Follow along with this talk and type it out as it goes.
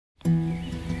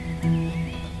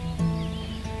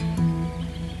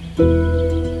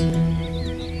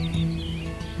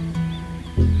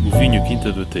vinho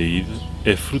Quinta do Ataíde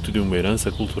é fruto de uma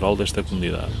herança cultural desta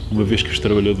comunidade. Uma vez que os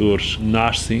trabalhadores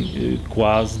nascem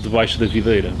quase debaixo da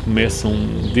videira, começam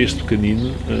desde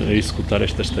pequenino a executar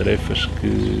estas tarefas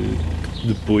que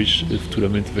depois,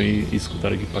 futuramente, vêm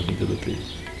executar aqui para a Quinta do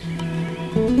Ataíde.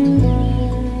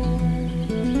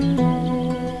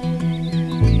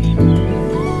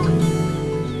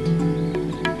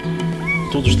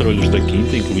 Todos os trabalhadores da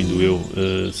Quinta, incluindo eu,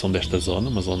 são desta zona,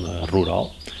 uma zona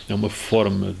rural. É uma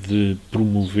forma de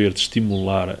promover, de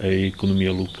estimular a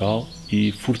economia local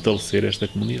e fortalecer esta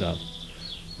comunidade.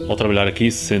 Ao trabalhar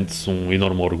aqui sente-se um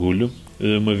enorme orgulho,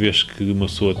 uma vez que uma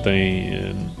pessoa tem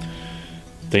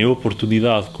a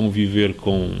oportunidade de conviver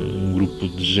com um grupo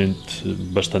de gente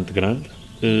bastante grande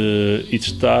e de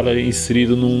estar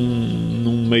inserido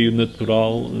num meio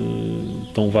natural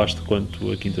tão vasto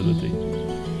quanto a Quinta do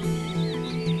Ataíde.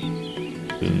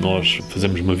 Nós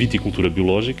fazemos uma viticultura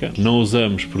biológica, não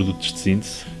usamos produtos de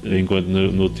síntese, enquanto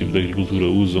no outro tipo de agricultura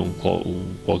usam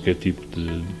qualquer tipo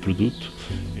de produto.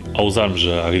 Ao usarmos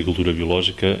a agricultura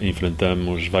biológica,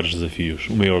 enfrentamos vários desafios.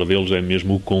 O maior deles é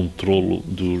mesmo o controlo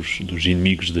dos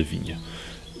inimigos da vinha.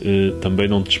 Também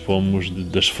não dispomos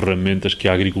das ferramentas que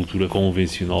a agricultura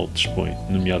convencional dispõe,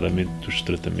 nomeadamente dos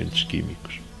tratamentos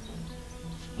químicos.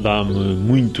 Dá-me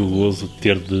muito gozo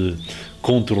ter de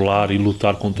controlar e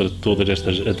lutar contra todas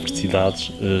estas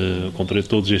adversidades, contra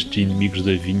todos estes inimigos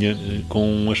da vinha,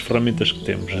 com as ferramentas que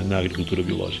temos na agricultura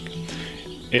biológica.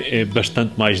 É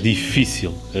bastante mais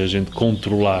difícil a gente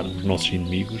controlar os nossos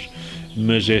inimigos,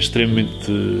 mas é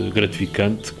extremamente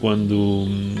gratificante quando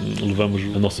levamos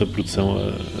a nossa produção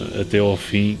até ao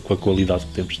fim com a qualidade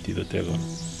que temos tido até agora.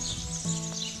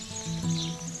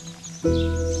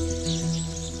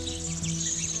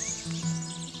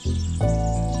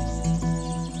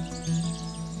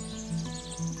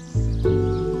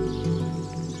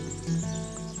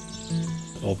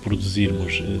 Ao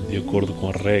produzirmos de acordo com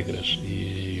as regras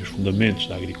e os fundamentos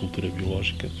da agricultura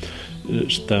biológica,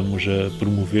 estamos a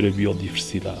promover a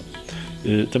biodiversidade.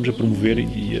 Estamos a promover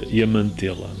e a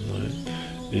mantê-la,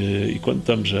 não é? E quando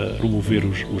estamos a promover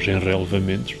os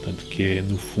enrelvamentos, portanto, que é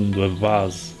no fundo a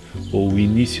base ou o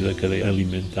início da cadeia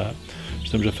alimentar,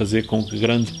 estamos a fazer com que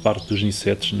grande parte dos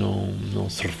insetos não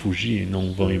se refugiem,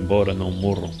 não vão embora, não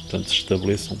morram, portanto se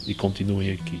estabeleçam e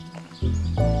continuem aqui.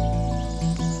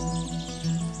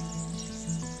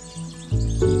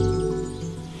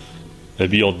 A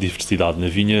biodiversidade na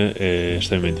vinha é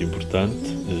extremamente importante,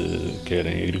 quer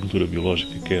em agricultura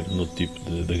biológica, quer no tipo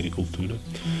de agricultura,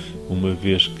 uma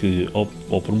vez que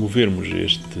ao promovermos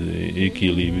este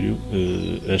equilíbrio,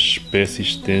 as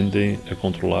espécies tendem a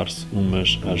controlar-se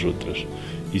umas às outras.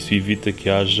 Isso evita que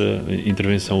haja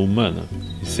intervenção humana,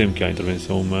 e sempre que há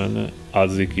intervenção humana, há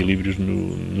desequilíbrios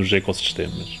nos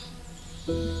ecossistemas.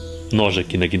 Nós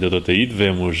aqui na Quinta do Ataíde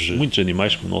vemos muitos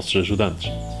animais como nossos ajudantes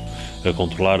a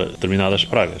controlar determinadas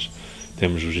pragas.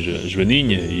 Temos a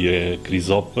joaninha e a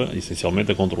crisopa,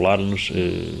 essencialmente, a controlar-nos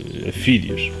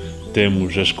afídeos.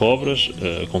 Temos as cobras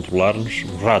a controlar-nos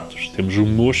ratos. Temos o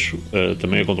mocho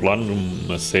também a controlar-nos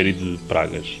uma série de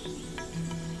pragas.